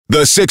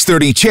The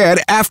 6:30 CHED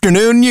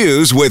Afternoon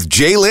News with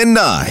Jaylen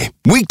Nye.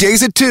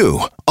 Weekdays at 2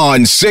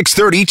 on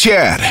 6:30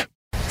 CHED.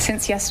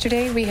 Since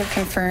yesterday, we have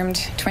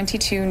confirmed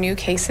 22 new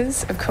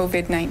cases of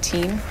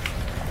COVID-19.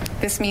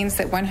 This means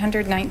that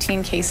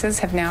 119 cases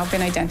have now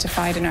been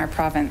identified in our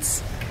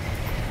province.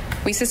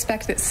 We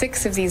suspect that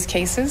 6 of these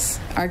cases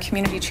are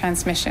community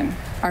transmission.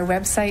 Our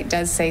website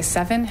does say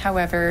 7,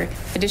 however,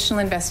 additional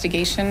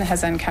investigation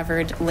has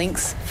uncovered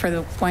links for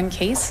the 1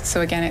 case,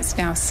 so again, it's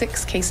now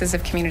 6 cases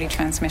of community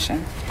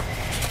transmission.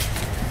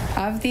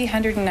 Of the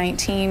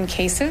 119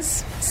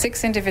 cases,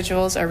 6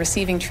 individuals are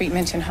receiving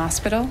treatment in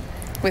hospital,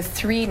 with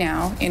 3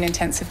 now in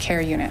intensive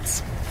care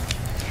units.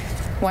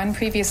 1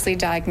 previously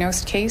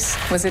diagnosed case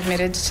was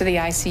admitted to the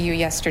ICU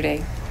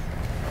yesterday.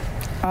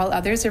 All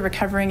others are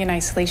recovering in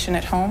isolation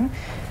at home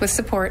with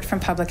support from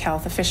public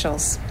health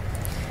officials.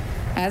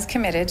 As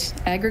committed,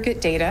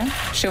 aggregate data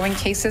showing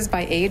cases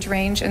by age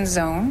range and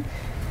zone,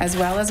 as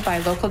well as by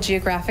local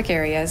geographic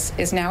areas,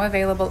 is now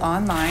available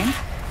online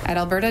at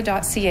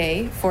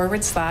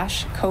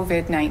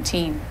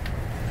alberta.ca/COVID-19.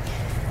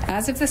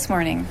 As of this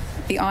morning,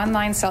 the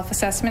online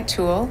self-assessment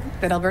tool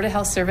that Alberta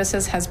Health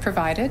Services has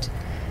provided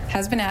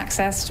has been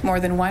accessed more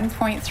than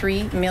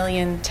 1.3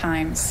 million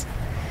times.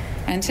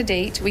 And to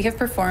date, we have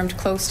performed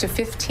close to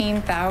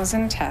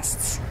 15,000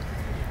 tests.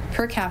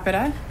 Per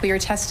capita, we are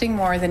testing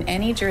more than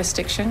any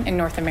jurisdiction in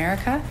North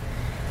America.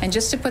 And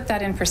just to put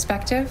that in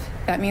perspective,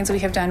 that means we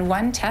have done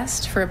 1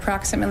 test for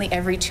approximately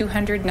every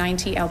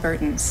 290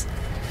 Albertans.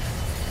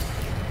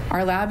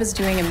 Our lab is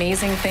doing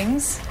amazing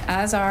things,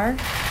 as are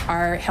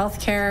our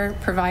healthcare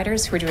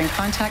providers who are doing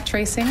contact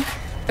tracing,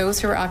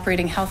 those who are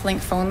operating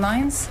HealthLink phone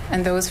lines,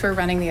 and those who are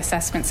running the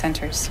assessment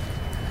centres.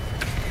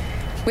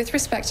 With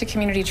respect to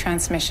community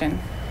transmission,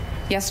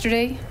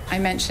 yesterday I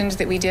mentioned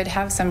that we did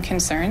have some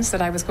concerns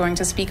that I was going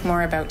to speak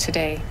more about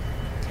today.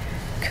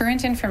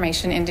 Current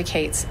information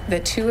indicates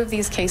that 2 of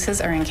these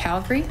cases are in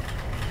Calgary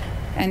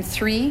and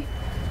 3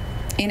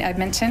 in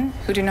Edmonton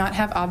who do not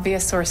have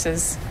obvious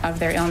sources of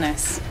their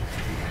illness.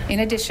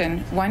 In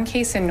addition, 1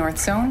 case in North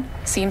Zone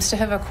seems to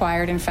have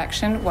acquired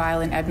infection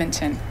while in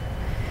Edmonton.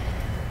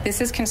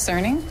 This is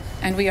concerning,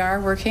 and we are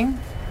working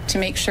to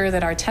make sure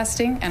that our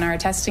testing and our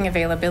testing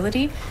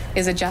availability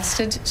is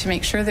adjusted to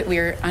make sure that we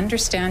are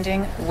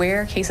understanding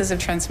where cases of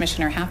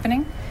transmission are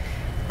happening.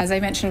 As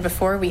I mentioned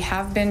before, we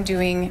have been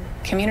doing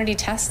community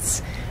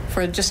tests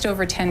for just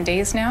over 10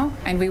 days now,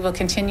 and we will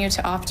continue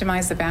to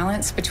optimize the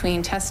balance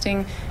between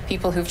testing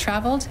people who've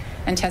traveled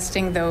and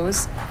testing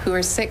those who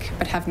are sick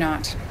but have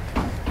not.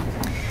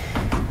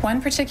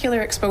 One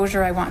particular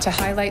exposure I want to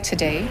highlight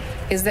today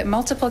is that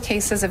multiple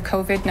cases of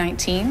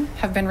COVID-19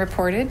 have been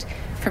reported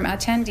from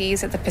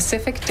attendees at the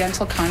Pacific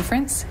Dental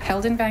Conference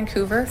held in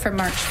Vancouver from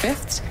March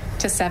 5th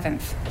to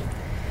 7th.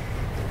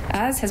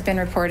 As has been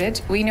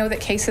reported, we know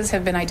that cases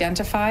have been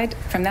identified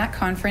from that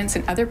conference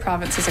in other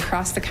provinces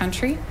across the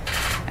country,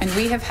 and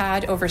we have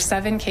had over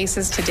 7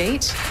 cases to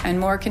date, and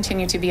more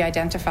continue to be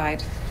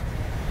identified.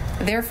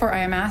 Therefore, I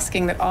am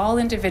asking that all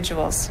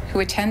individuals who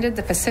attended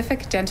the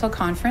Pacific Dental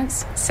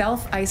Conference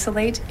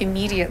self-isolate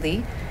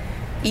immediately,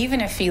 even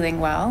if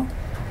feeling well,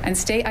 and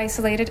stay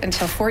isolated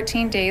until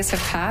 14 days have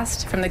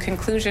passed from the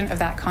conclusion of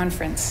that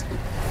conference.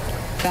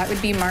 That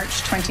would be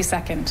March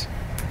 22nd.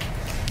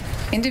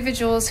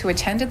 Individuals who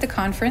attended the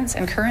conference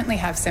and currently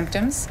have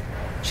symptoms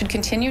should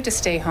continue to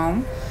stay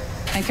home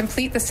and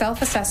complete the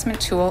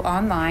self-assessment tool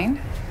online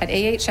at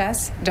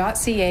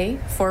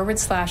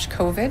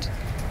ahs.ca/COVID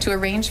to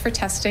arrange for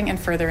testing and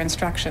further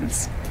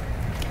instructions.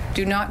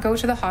 Do not go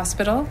to the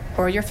hospital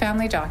or your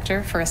family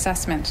doctor for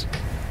assessment.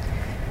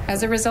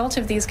 As a result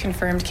of these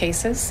confirmed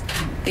cases,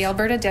 the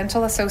Alberta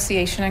Dental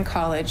Association and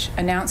College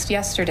announced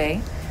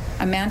yesterday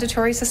a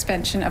mandatory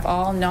suspension of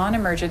all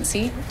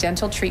non-emergency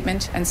dental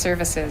treatment and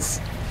services.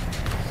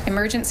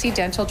 Emergency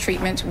dental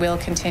treatment will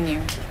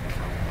continue.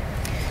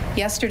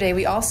 Yesterday,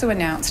 we also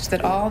announced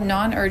that all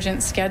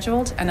non-urgent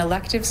scheduled and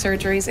elective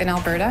surgeries in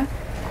Alberta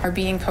are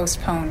being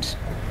postponed.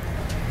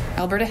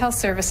 Alberta Health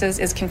Services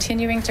is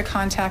continuing to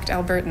contact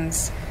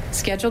Albertans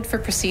scheduled for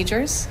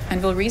procedures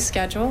and will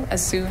reschedule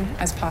as soon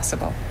as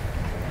possible.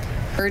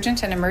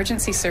 Urgent and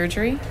emergency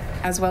surgery,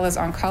 as well as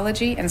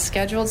oncology and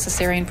scheduled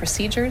cesarean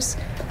procedures,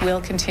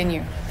 will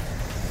continue.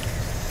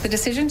 The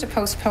decision to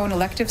postpone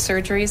elective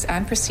surgeries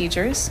and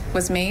procedures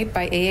was made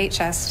by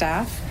AHS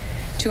staff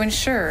to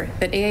ensure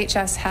that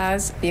AHS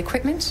has the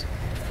equipment,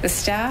 the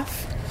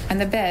staff, and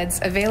the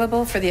beds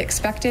available for the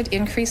expected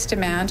increased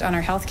demand on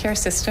our healthcare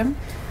system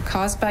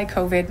caused by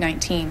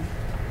COVID-19.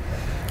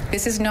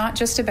 This is not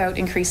just about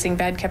increasing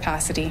bed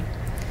capacity.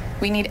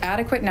 We need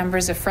adequate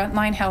numbers of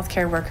frontline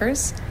healthcare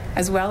workers,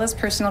 as well as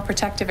personal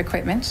protective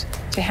equipment,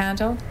 to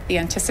handle the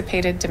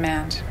anticipated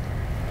demand.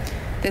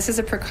 This is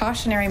a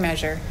precautionary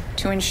measure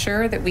to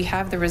ensure that we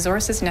have the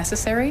resources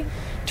necessary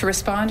to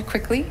respond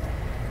quickly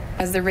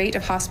as the rate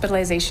of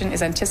hospitalization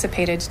is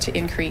anticipated to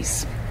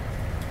increase.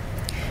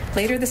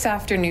 Later this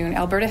afternoon,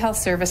 Alberta Health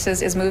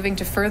Services is moving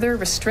to further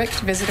restrict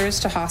visitors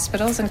to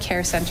hospitals and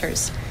care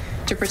centres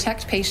to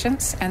protect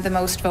patients and the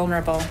most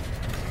vulnerable.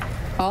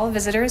 All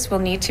visitors will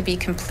need to be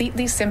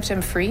completely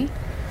symptom-free,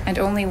 and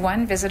only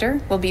one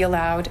visitor will be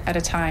allowed at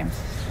a time.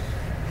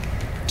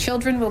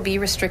 Children will be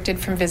restricted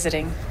from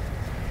visiting.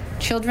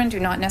 Children do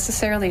not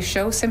necessarily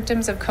show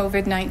symptoms of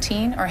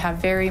COVID-19 or have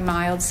very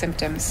mild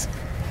symptoms.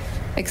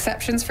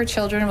 Exceptions for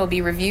children will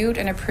be reviewed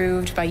and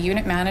approved by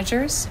unit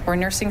managers or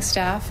nursing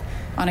staff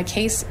on a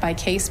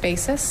case-by-case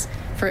basis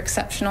for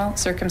exceptional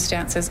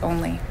circumstances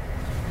only.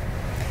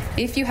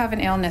 If you have an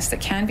illness that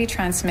can be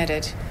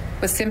transmitted,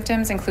 with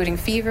symptoms including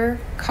fever,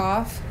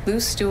 cough,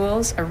 loose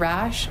stools, a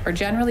rash, or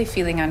generally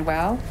feeling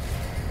unwell,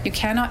 you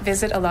cannot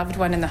visit a loved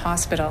one in the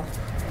hospital.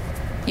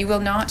 You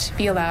will not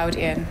be allowed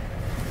in.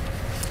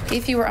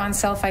 If you are on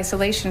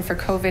self-isolation for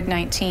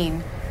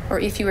COVID-19, or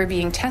if you are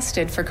being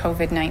tested for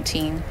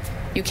COVID-19,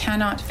 you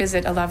cannot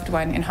visit a loved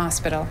one in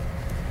hospital.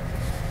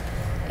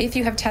 If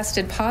you have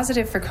tested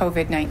positive for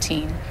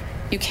COVID-19,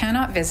 you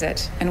cannot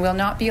visit and will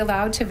not be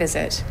allowed to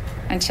visit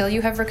until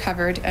you have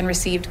recovered and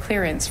received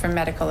clearance from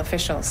medical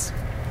officials.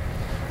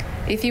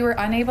 If you are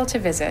unable to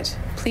visit,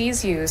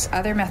 please use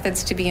other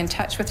methods to be in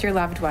touch with your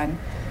loved one,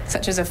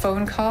 such as a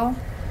phone call,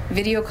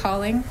 video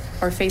calling,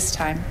 or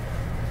FaceTime.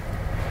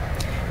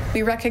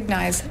 We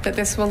recognize that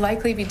this will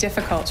likely be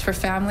difficult for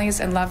families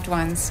and loved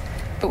ones,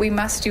 but we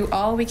must do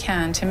all we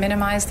can to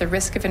minimize the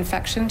risk of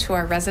infection to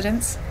our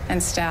residents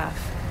and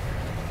staff.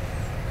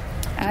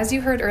 As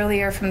you heard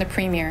earlier from the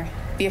Premier,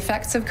 the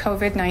effects of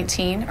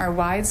COVID-19 are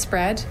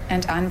widespread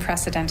and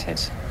unprecedented.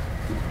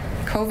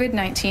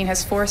 COVID-19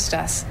 has forced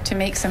us to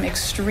make some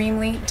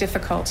extremely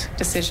difficult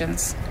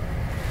decisions.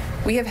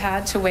 We have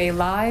had to weigh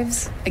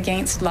lives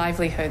against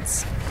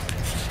livelihoods.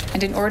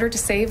 And in order to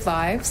save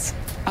lives,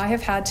 I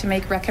have had to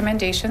make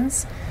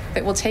recommendations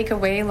that will take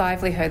away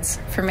livelihoods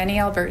for many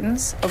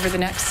Albertans over the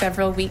next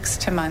several weeks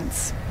to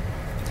months.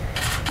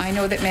 I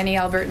know that many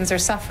Albertans are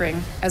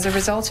suffering as a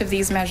result of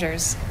these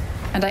measures,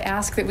 and I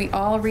ask that we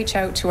all reach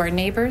out to our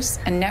neighbours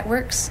and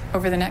networks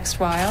over the next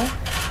while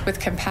with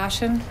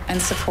compassion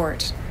and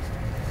support.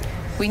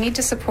 We need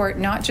to support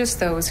not just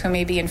those who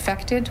may be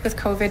infected with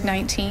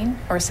COVID-19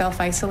 or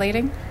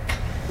self-isolating,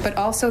 but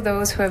also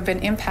those who have been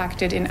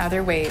impacted in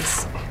other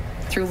ways,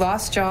 through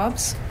lost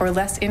jobs or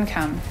less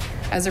income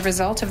as a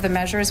result of the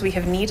measures we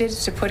have needed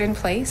to put in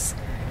place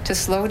to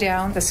slow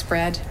down the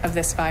spread of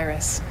this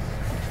virus.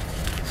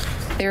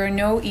 There are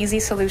no easy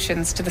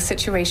solutions to the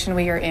situation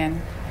we are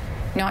in,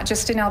 not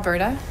just in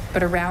Alberta,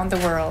 but around the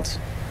world.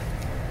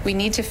 We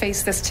need to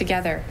face this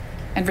together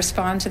and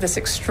respond to this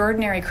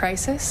extraordinary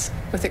crisis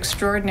with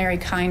extraordinary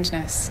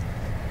kindness.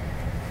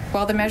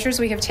 While the measures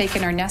we have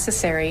taken are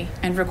necessary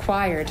and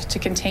required to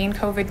contain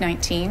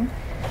COVID-19,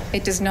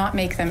 it does not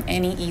make them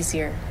any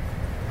easier.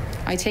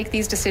 I take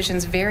these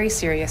decisions very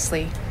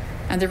seriously,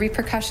 and the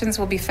repercussions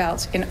will be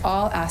felt in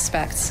all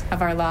aspects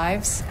of our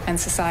lives and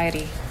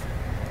society.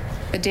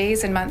 The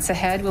days and months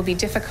ahead will be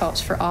difficult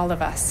for all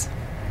of us.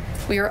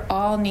 We are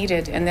all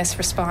needed in this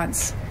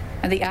response,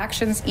 and the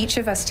actions each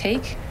of us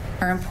take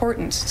are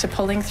important to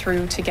pulling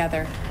through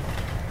together.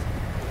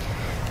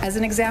 As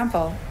an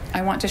example,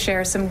 I want to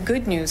share some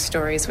good news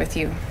stories with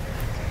you.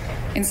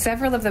 In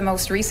several of the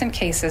most recent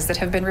cases that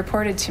have been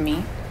reported to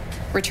me,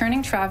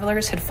 returning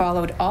travelers had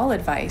followed all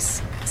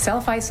advice,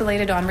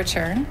 self-isolated on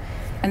return,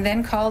 and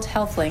then called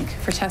HealthLink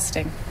for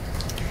testing.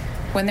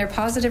 When their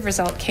positive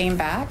result came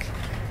back,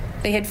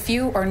 they had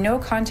few or no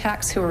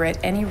contacts who were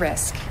at any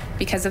risk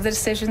because of the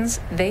decisions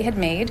they had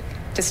made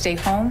to stay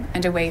home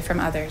and away from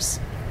others.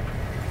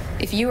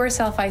 If you are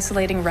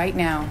self-isolating right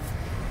now,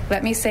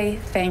 let me say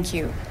thank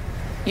you.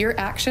 Your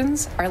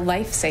actions are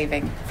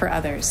life-saving for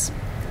others.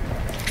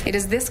 It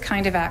is this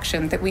kind of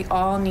action that we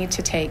all need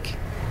to take,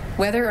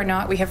 whether or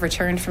not we have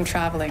returned from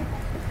traveling.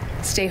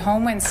 Stay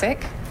home when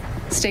sick,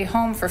 stay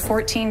home for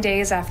 14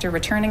 days after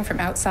returning from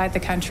outside the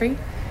country,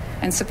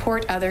 and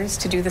support others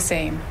to do the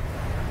same.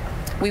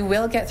 We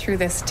will get through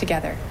this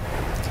together.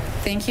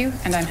 Thank you,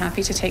 and I'm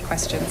happy to take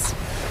questions.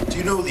 Do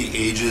you know the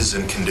ages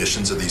and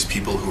conditions of these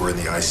people who are in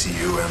the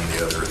ICU and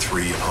the other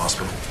 3 in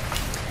hospital?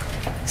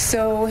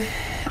 So,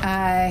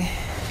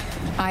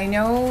 I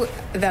know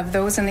of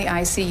those in the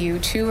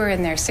ICU, 2 are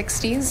in their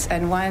 60s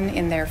and 1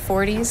 in their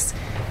 40s.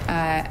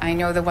 I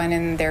know the one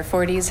in their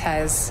 40s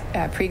has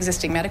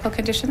pre-existing medical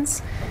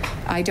conditions.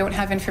 I don't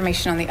have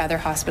information on the other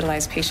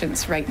hospitalized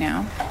patients right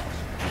now.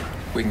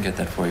 We can get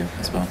that for you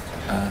as well.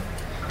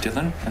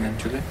 Dylan and then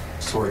Julie.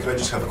 Sorry, can I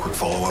just have a quick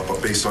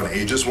follow-up based on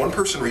ages? One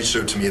person reached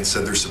out to me and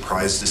said they're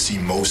surprised to see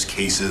most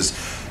cases,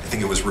 I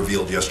think it was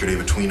revealed yesterday,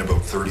 between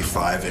about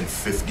 35 and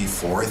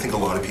 54. I think a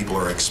lot of people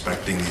are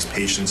expecting these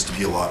patients to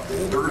be a lot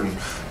older, and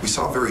we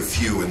saw very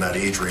few in that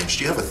age range.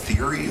 Do you have a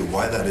theory of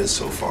why that is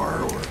so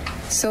far? Or?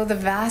 So the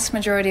vast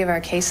majority of our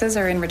cases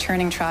are in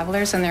returning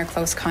travelers and their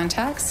close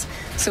contacts.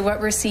 So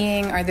what we're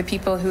seeing are the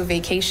people who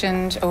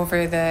vacationed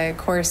over the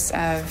course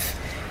of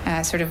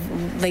sort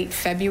of late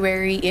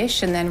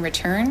February-ish and then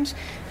returned.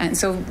 And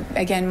so,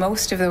 again,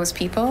 most of those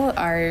people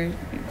are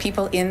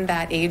people in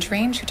that age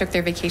range who took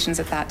their vacations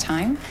at that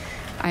time.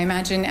 I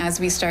imagine as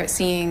we start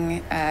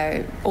seeing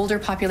older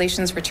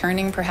populations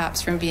returning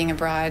perhaps from being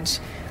abroad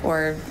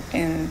or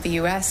in the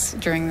US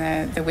during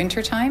the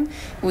winter time,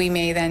 we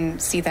may then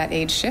see that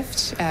age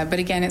shift. But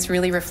again, it's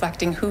really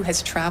reflecting who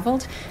has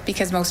traveled,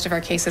 because most of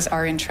our cases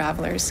are in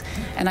travelers.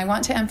 And I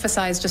want to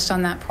emphasize just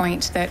on that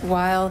point that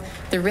while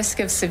the risk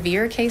of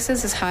severe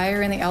cases is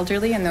higher in the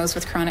elderly and those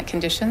with chronic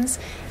conditions,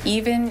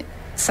 even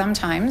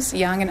sometimes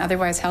young and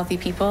otherwise healthy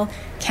people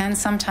can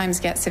sometimes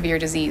get severe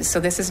disease.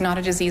 So this is not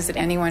a disease that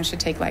anyone should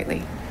take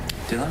lightly.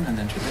 Dylan, and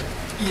then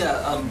Julie.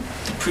 Yeah,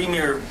 the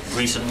Premier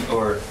recently,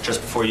 or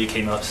just before you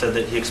came out, said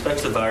that he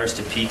expects the virus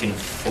to peak in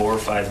 4 or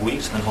 5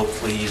 weeks, and then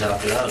hopefully ease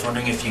after that. I was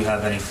wondering if you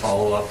have any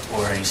follow-up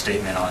or any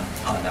statement on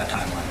that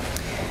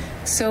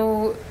timeline.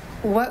 So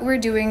what we're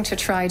doing to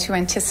try to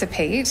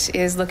anticipate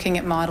is looking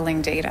at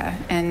modeling data.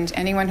 And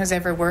anyone who's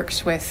ever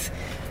worked with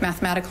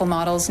mathematical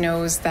models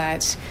knows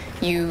that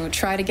you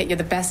try to get you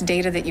the best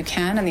data that you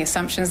can and the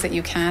assumptions that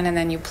you can, and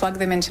then you plug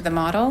them into the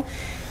model,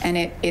 and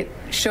it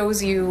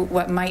shows you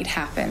what might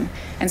happen.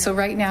 And so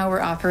right now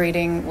we're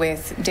operating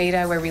with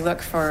data where we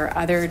look for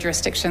other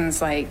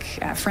jurisdictions like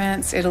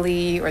France,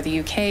 Italy, or the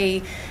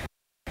UK,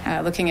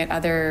 looking at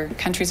other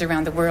countries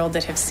around the world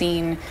that have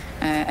seen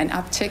an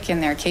uptick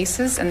in their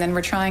cases, and then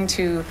we're trying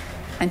to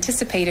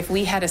anticipate if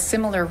we had a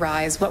similar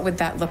rise, what would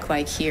that look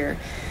like here?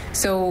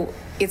 So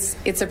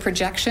it's a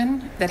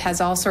projection that has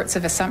all sorts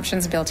of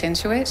assumptions built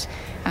into it.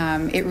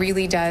 It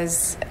really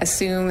does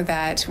assume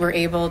that we're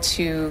able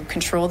to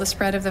control the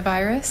spread of the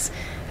virus.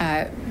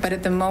 But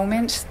at the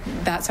moment,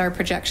 that's our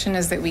projection,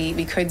 is that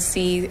we could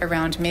see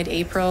around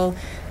mid-April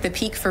the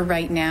peak for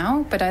right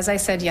now. But as I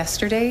said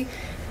yesterday,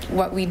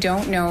 what we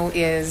don't know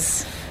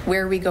is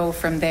where we go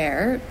from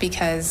there,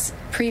 because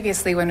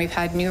previously when we've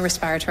had new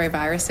respiratory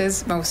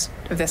viruses, most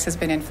of this has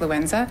been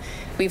influenza,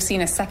 we've seen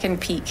a second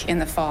peak in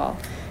the fall.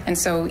 And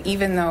so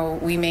even though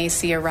we may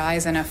see a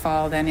rise in a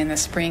fall then in the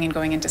spring and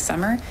going into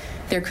summer,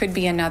 there could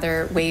be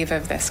another wave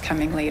of this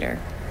coming later.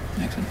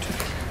 Excellent.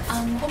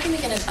 I'm hoping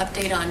to get an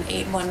update on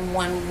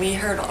 811. We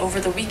heard over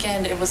the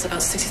weekend it was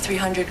about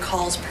 6,300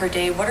 calls per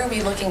day. What are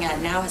we looking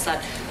at now? Has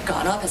that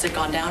gone up? Has it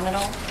gone down at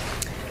all?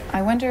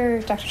 I wonder,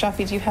 Dr. Joffe,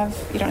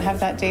 you don't have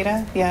that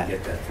data? Yeah.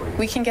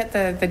 We can get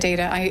the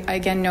data. I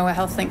again know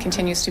HealthLink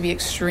continues to be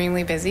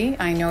extremely busy.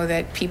 I know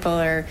that people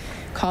are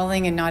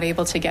calling and not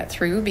able to get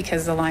through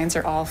because the lines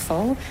are all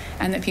full,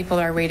 and that people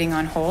are waiting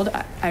on hold.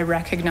 I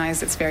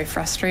recognize it's very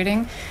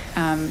frustrating,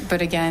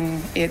 but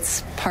again,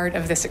 it's part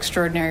of this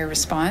extraordinary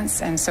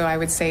response. And so I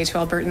would say to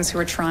Albertans who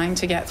are trying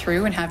to get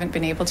through and haven't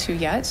been able to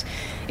yet,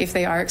 if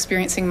they are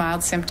experiencing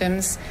mild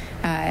symptoms,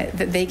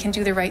 that they can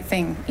do the right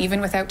thing. Even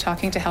without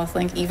talking to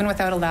HealthLink, even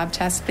without a lab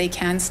test, they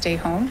can stay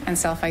home and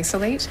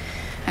self-isolate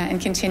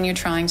and continue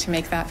trying to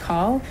make that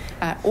call,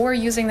 or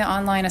using the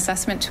online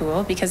assessment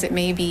tool, because it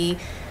may be,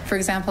 for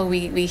example,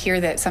 we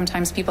hear that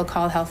sometimes people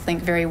call HealthLink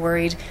very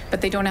worried, but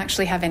they don't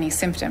actually have any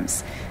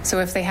symptoms. So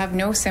if they have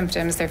no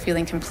symptoms, they're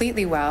feeling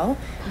completely well,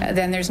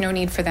 then there's no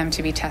need for them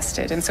to be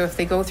tested. And so if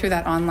they go through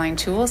that online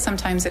tool,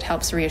 sometimes it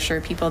helps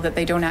reassure people that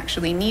they don't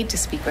actually need to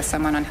speak with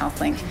someone on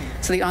HealthLink.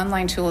 So the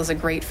online tool is a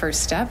great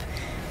first step.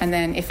 And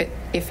then if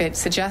it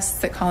suggests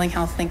that calling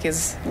HealthLink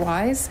is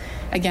wise,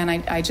 again,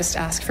 I just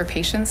ask for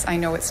patience. I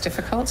know it's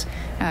difficult,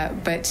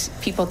 but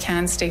people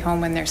can stay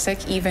home when they're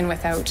sick, even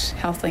without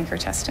HealthLink or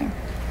testing.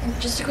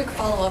 Just a quick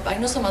follow-up. I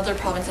know some other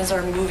provinces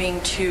are moving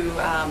to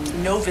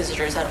no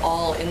visitors at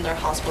all in their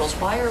hospitals.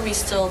 Why are we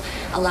still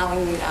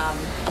allowing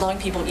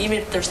people, even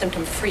if they're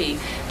symptom-free,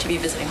 to be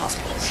visiting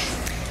hospitals?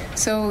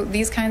 So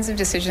these kinds of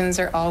decisions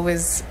are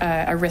always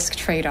a risk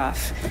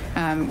trade-off.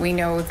 We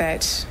know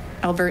that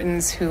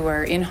Albertans who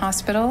are in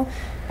hospital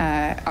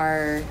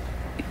are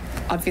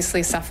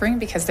obviously suffering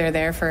because they're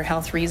there for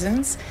health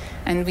reasons.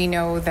 And we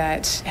know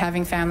that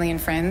having family and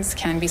friends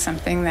can be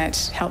something that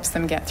helps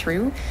them get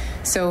through.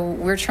 So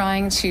we're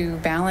trying to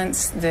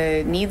balance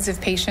the needs of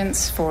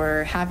patients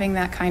for having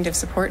that kind of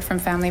support from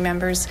family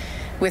members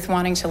with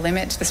wanting to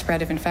limit the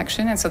spread of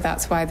infection. And so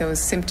that's why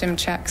those symptom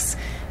checks,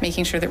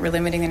 making sure that we're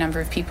limiting the number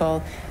of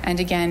people. And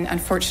again,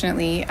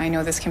 unfortunately, I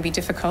know this can be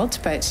difficult,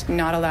 but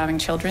not allowing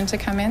children to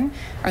come in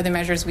are the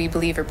measures we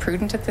believe are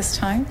prudent at this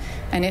time.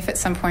 And if at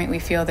some point we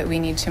feel that we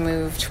need to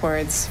move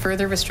towards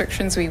further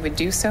restrictions, we would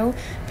do so.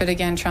 But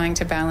again, trying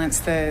to balance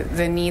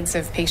the needs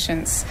of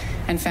patients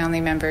and family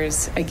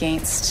members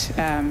against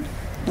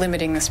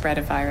limiting the spread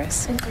of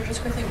virus. And so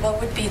just quickly,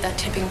 what would be that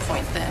tipping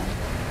point then?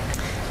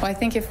 Well, I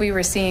think if we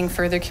were seeing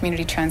further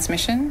community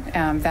transmission,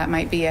 that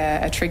might be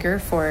a trigger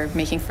for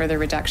making further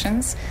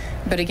reductions.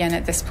 But again,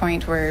 at this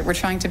point, we're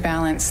trying to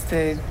balance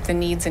the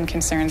needs and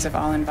concerns of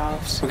all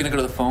involved. We're going to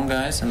go to the phone,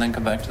 guys, and then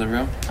come back to the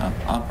room.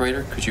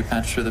 Operator, could you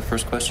patch through the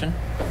first question?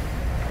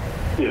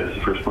 Yes,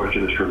 the first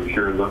question is from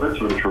Kieran Lovitz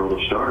from the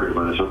Toronto Star. Your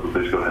line is open.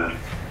 Please go ahead.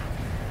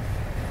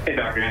 Hey,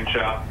 Dr.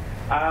 Henshaw.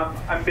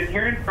 I've been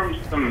hearing from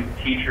some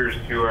teachers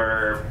who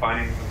are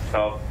finding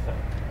themselves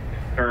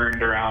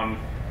concerned around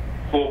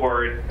school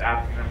boards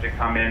asking them to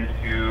come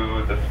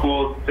into the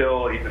schools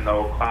still, even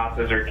though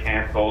classes are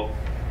canceled.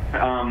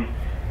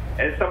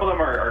 as some of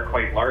them are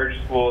quite large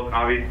schools, and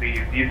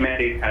obviously these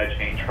mandates kind of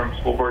change from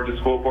school board to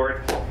school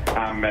board,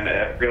 and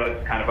I realize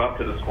it's kind of up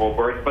to the school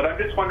boards. But I'm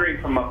just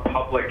wondering, from a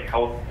public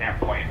health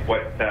standpoint,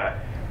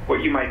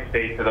 what you might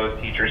say to those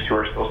teachers who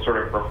are still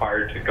sort of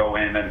required to go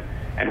in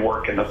and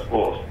work in the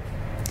schools.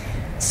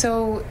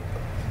 So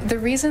the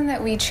reason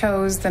that we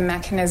chose the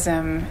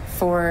mechanism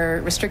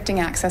for restricting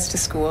access to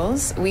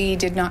schools, we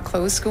did not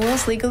close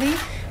schools legally.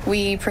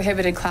 We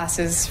prohibited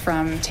classes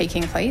from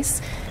taking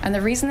place. And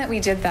the reason that we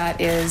did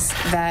that is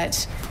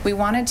that we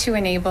wanted to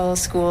enable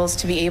schools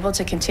to be able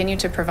to continue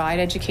to provide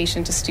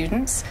education to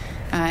students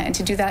and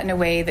to do that in a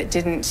way that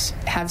didn't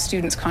have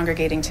students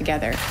congregating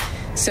together.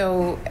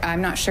 So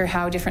I'm not sure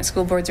how different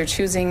school boards are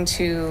choosing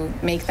to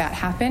make that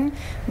happen,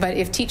 but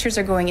if teachers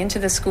are going into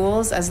the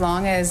schools, as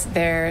long as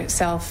they're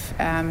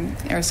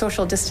or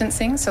social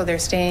distancing, so they're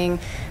staying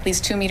at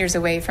least 2 meters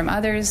away from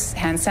others,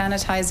 hand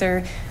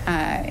sanitizer,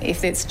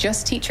 if it's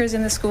just teachers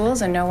in the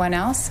schools and no one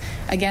else,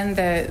 again,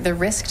 the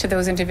risk to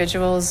those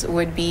individuals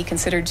would be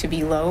considered to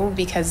be low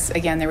because,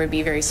 again, there would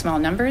be very small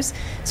numbers.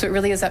 So it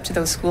really is up to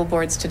those school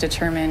boards to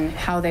determine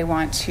how they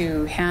want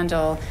to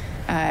handle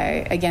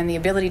again, the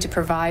ability to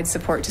provide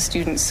support to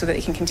students so that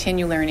they can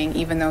continue learning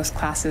even though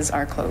classes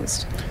are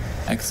closed.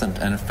 Excellent.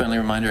 And a friendly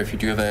reminder, if you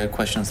do have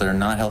questions that are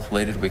not health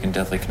related, we can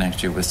definitely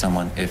connect you with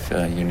someone if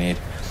you need.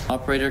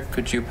 Operator,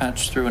 could you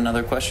patch through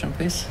another question,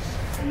 please?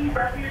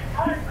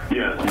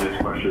 Yes, the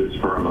next question is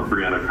from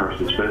Brianna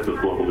Carson-Smith of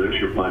Global News.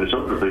 Your line is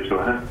open. Please go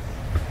ahead.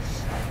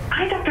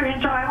 Hi, Dr.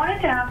 Hinshaw. I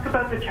wanted to ask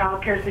about the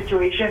childcare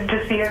situation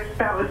to see if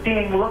that was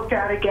being looked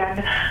at again,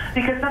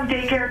 because some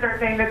daycares are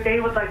saying that they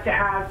would like to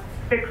have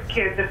 6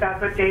 kids if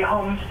that's what day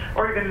homes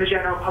or even the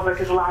general public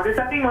is allowed. Is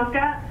that being looked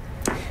at?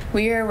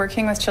 We are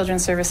working with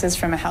Children's Services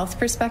from a health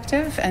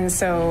perspective, and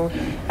so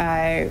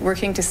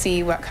working to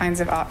see what kinds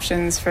of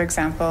options, for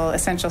example,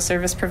 essential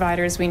service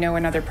providers. We know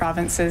in other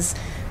provinces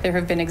there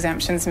have been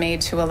exemptions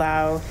made to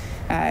allow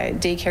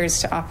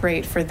daycares to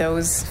operate for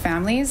those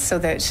families so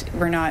that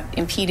we're not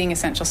impeding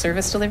essential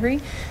service delivery.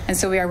 And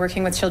so we are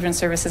working with Children's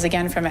Services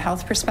again from a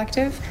health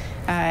perspective.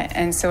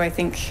 And so I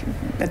think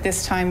at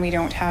this time we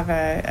don't have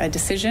a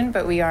decision,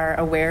 but we are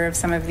aware of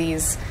some of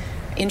these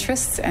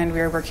interests, and we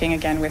are working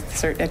again with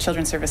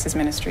Children's Services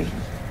Ministry.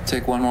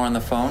 Take one more on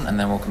the phone and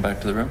then we'll come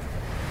back to the room.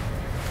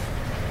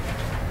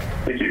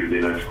 Thank you.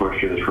 The next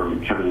question is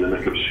from Kevin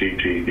Nimick of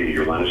CTV.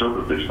 Your line is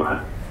open. Please go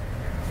ahead.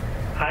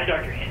 Hi,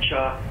 Dr.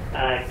 Hinshaw.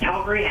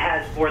 Calgary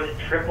has more than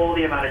triple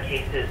the amount of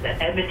cases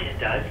that Edmonton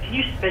does. Can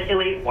you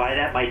speculate why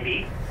that might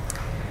be?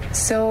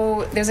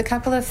 So there's a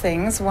couple of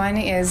things. One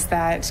is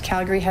that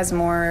Calgary has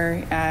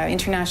more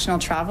international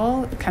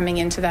travel coming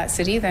into that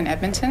city than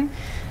Edmonton.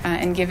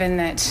 And given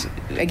that,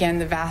 again,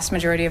 the vast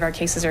majority of our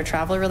cases are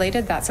travel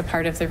related, that's a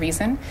part of the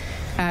reason.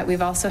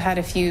 We've also had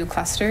a few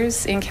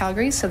clusters in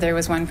Calgary. So there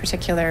was one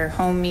particular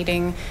home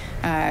meeting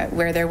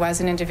where there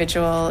was an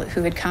individual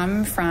who had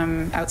come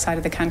from outside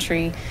of the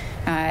country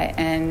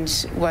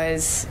and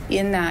was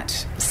in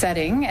that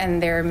setting,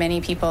 and there are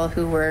many people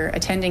who were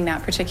attending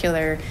that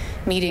particular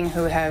meeting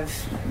who have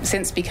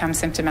since become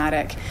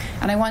symptomatic.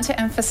 And I want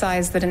to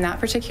emphasize that in that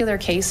particular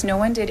case, no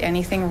one did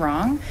anything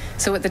wrong.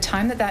 So at the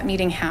time that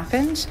meeting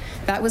happened,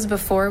 that was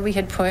before we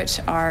had put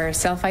our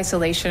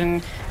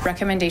self-isolation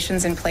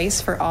recommendations in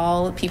place for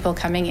all people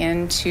coming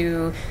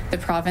into the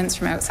province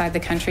from outside the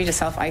country to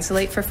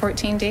self-isolate for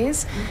 14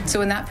 days.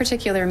 So in that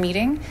particular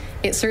meeting,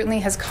 it certainly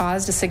has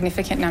caused a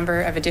significant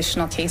number of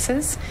additional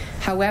cases.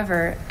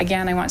 However,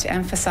 again, I want to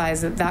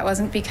emphasize that that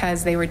wasn't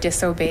because they were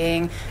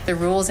disobeying the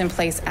rules in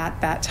place at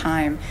that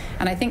time.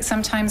 And I think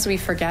sometimes we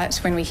forget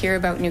when we hear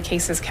about new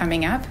cases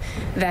coming up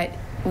that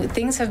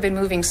things have been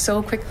moving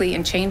so quickly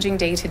and changing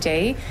day to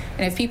day.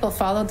 And if people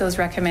followed those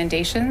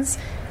recommendations,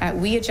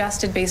 we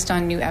adjusted based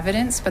on new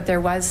evidence, but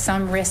there was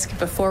some risk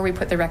before we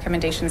put the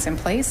recommendations in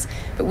place.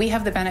 But we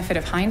have the benefit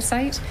of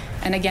hindsight.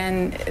 And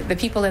again, the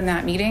people in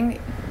that meeting,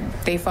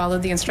 they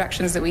followed the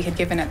instructions that we had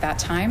given at that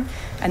time.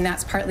 And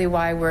that's partly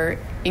why we're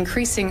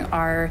increasing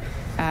our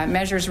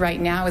measures right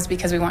now, is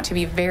because we want to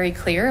be very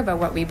clear about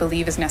what we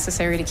believe is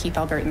necessary to keep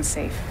Albertans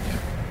safe.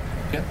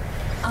 Yeah.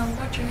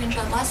 Dr.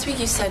 Hinshaw, last week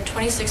you said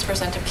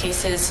 26% of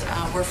cases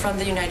were from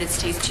the United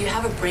States. Do you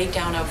have a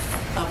breakdown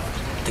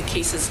of the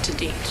cases to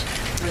date,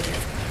 where they're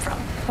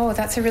from? Oh,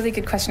 that's a really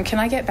good question. Can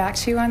I get back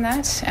to you on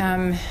that?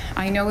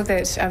 I know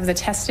that of the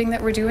testing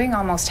that we're doing,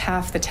 almost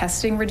half the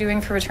testing we're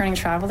doing for returning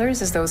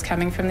travelers is those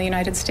coming from the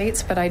United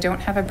States, but I don't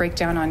have a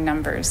breakdown on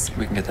numbers.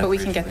 We can get that. But we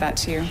can get that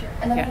to you.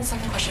 And then a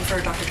second question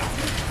for Dr.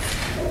 Johnson.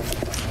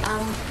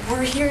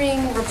 We're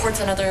hearing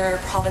reports in other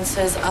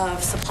provinces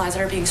of supplies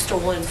that are being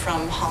stolen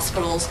from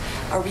hospitals.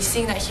 Are we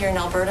seeing that here in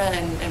Alberta,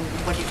 and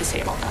what do you have to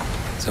say about that?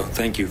 So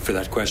thank you for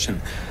that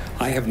question.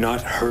 I have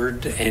not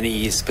heard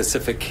any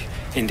specific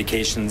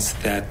indications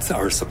that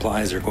our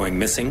supplies are going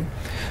missing.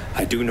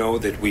 I do know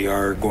that we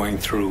are going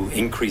through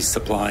increased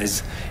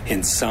supplies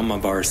in some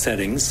of our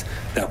settings.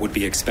 That would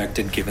be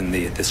expected given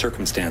the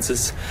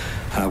circumstances.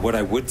 What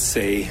I would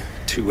say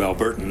to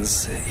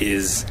Albertans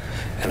is,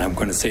 and I'm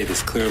going to say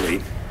this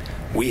clearly,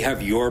 we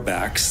have your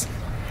backs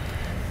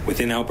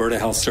Within Alberta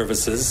Health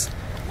Services,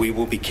 we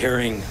will be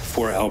caring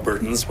for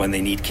Albertans when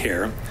they need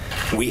care.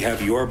 We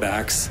have your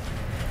backs.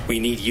 We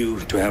need you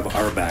to have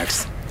our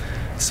backs.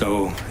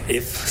 So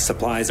if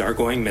supplies are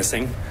going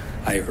missing,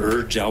 I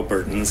urge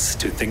Albertans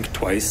to think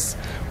twice.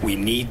 We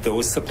need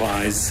those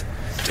supplies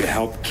to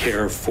help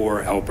care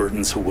for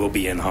Albertans who will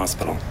be in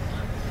hospital.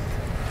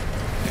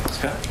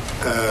 Scott?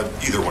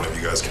 Either one of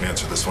you guys can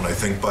answer this one, I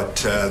think, but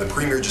the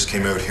Premier just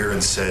came out here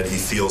and said he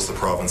feels the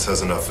province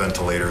has enough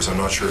ventilators. I'm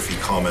not sure if he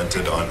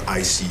commented on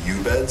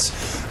ICU beds,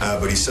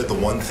 but he said the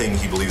one thing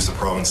he believes the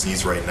province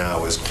needs right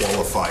now is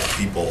qualified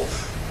people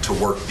to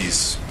work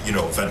these,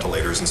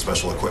 ventilators and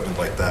special equipment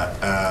like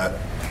that.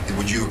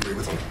 Would you agree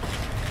with him?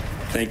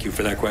 Thank you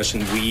for that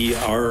question. We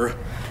are,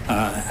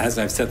 as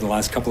I've said the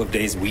last couple of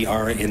days, we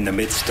are in the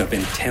midst of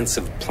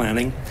intensive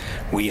planning.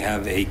 We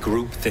have a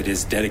group that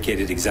is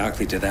dedicated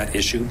exactly to that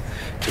issue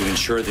to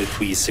ensure that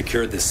we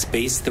secure the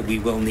space that we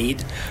will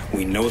need.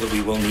 We know that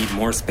we will need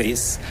more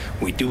space.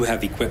 We do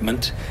have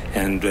equipment,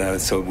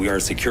 and so we are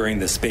securing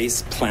the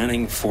space,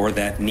 planning for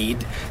that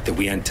need that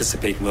we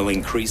anticipate will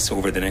increase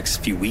over the next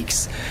few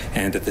weeks,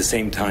 and at the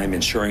same time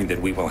ensuring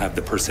that we will have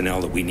the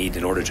personnel that we need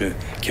in order to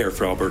care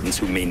for Albertans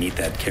who may need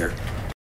that care.